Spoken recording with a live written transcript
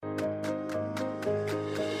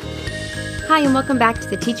Hi, and welcome back to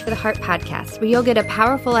the Teach for the Heart podcast, where you'll get a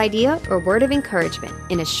powerful idea or word of encouragement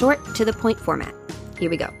in a short, to-the-point format. Here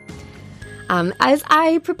we go. As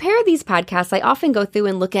I prepare these podcasts, I often go through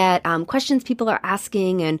and look at questions people are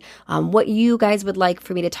asking and what you guys would like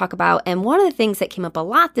for me to talk about. And one of the things that came up a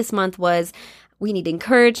lot this month was we need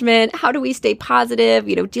encouragement. How do we stay positive?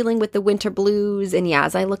 Dealing with the winter blues. And yeah,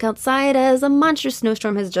 as I look outside as a monstrous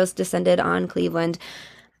snowstorm has just descended on Cleveland,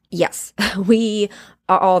 yes, we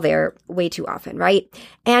are all there way too often, right?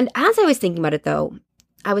 And as I was thinking about it, though,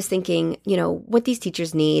 I was thinking, what these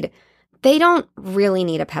teachers need, they don't really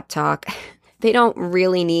need a pep talk. They don't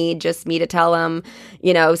really need just me to tell them,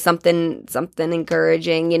 something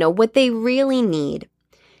encouraging. What they really need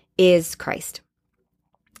is Christ.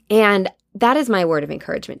 And that is my word of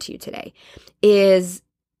encouragement to you today, is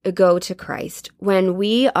go to Christ. When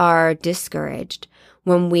we are discouraged,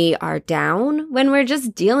 when we are down, when we're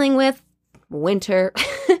just dealing with winter,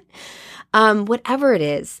 whatever it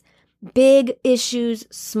is, big issues,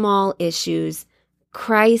 small issues,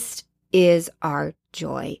 Christ is our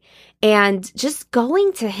joy. And just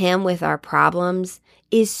going to Him with our problems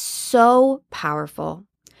is so powerful.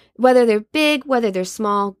 Whether they're big, whether they're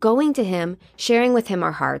small, going to Him, sharing with Him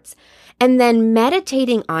our hearts, and then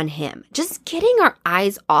meditating on Him, just getting our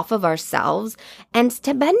eyes off of ourselves and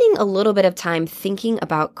spending a little bit of time thinking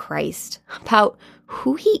about Christ, about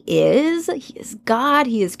who He is. He is God,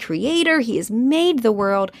 He is Creator, He has made the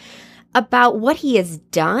world, about what He has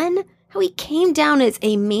done, how He came down as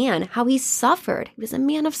a man, how He suffered. He was a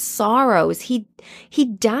man of sorrows. He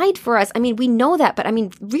died for us. We know that, but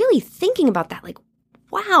really thinking about that,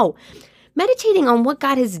 wow. Meditating on what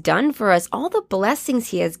God has done for us, all the blessings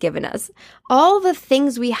He has given us, all the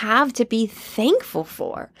things we have to be thankful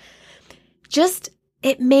for.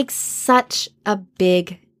 It makes such a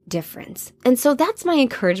big difference. And so that's my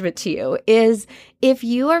encouragement to you, is if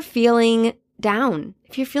you are feeling down,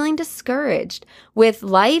 if you're feeling discouraged with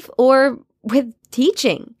life or with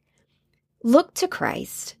teaching, look to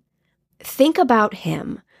Christ. Think about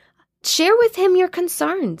Him. Share with Him your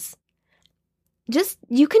concerns.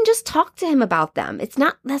 You can just talk to Him about them. It's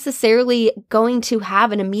not necessarily going to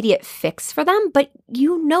have an immediate fix for them, but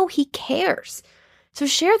He cares. So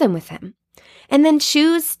share them with Him. And then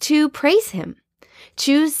choose to praise Him.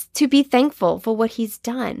 Choose to be thankful for what He's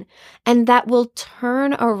done. And that will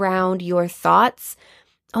turn around your thoughts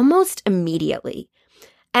almost immediately.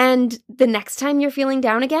 And the next time you're feeling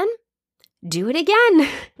down again, do it again.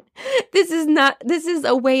 This is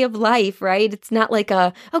a way of life, right? It's not like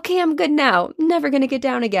okay, I'm good now, never going to get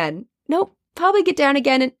down again. Nope, probably get down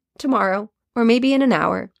again tomorrow or maybe in an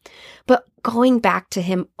hour. But going back to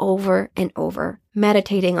Him over and over,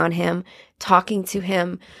 meditating on Him, talking to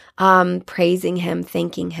Him, praising Him,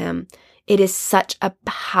 thanking Him. It is such a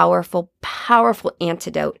powerful, powerful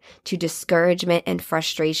antidote to discouragement and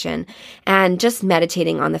frustration, and just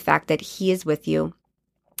meditating on the fact that He is with you.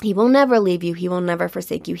 He will never leave you. He will never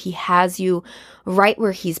forsake you. He has you right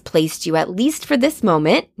where He's placed you, at least for this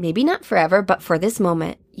moment. Maybe not forever, but for this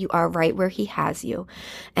moment, you are right where He has you.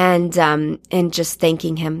 And just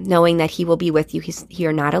thanking Him, knowing that He will be with you.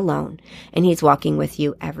 You're not alone, and He's walking with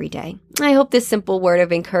you every day. I hope this simple word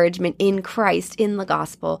of encouragement in Christ, in the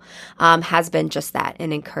gospel, has been just that,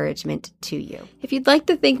 an encouragement to you. If you'd like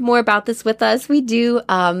to think more about this with us, we do,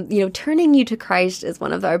 turning you to Christ is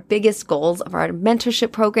one of our biggest goals of our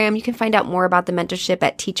mentorship program. You can find out more about the mentorship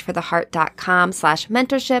at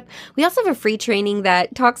teachfortheheart.com/mentorship. We also have a free training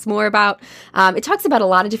that talks more about, it talks about a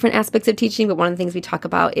lot of different aspects of teaching, but one of the things we talk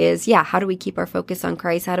about is, how do we keep our focus on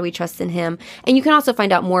Christ? How do we trust in Him? And you can also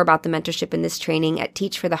find out more about the mentorship in this training at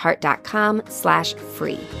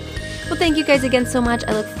teachfortheheart.com/free. Well, thank you guys again so much.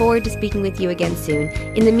 I look forward to speaking with you again soon.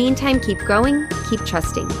 In the meantime, keep growing, keep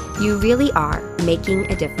trusting. You really are making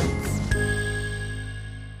a difference.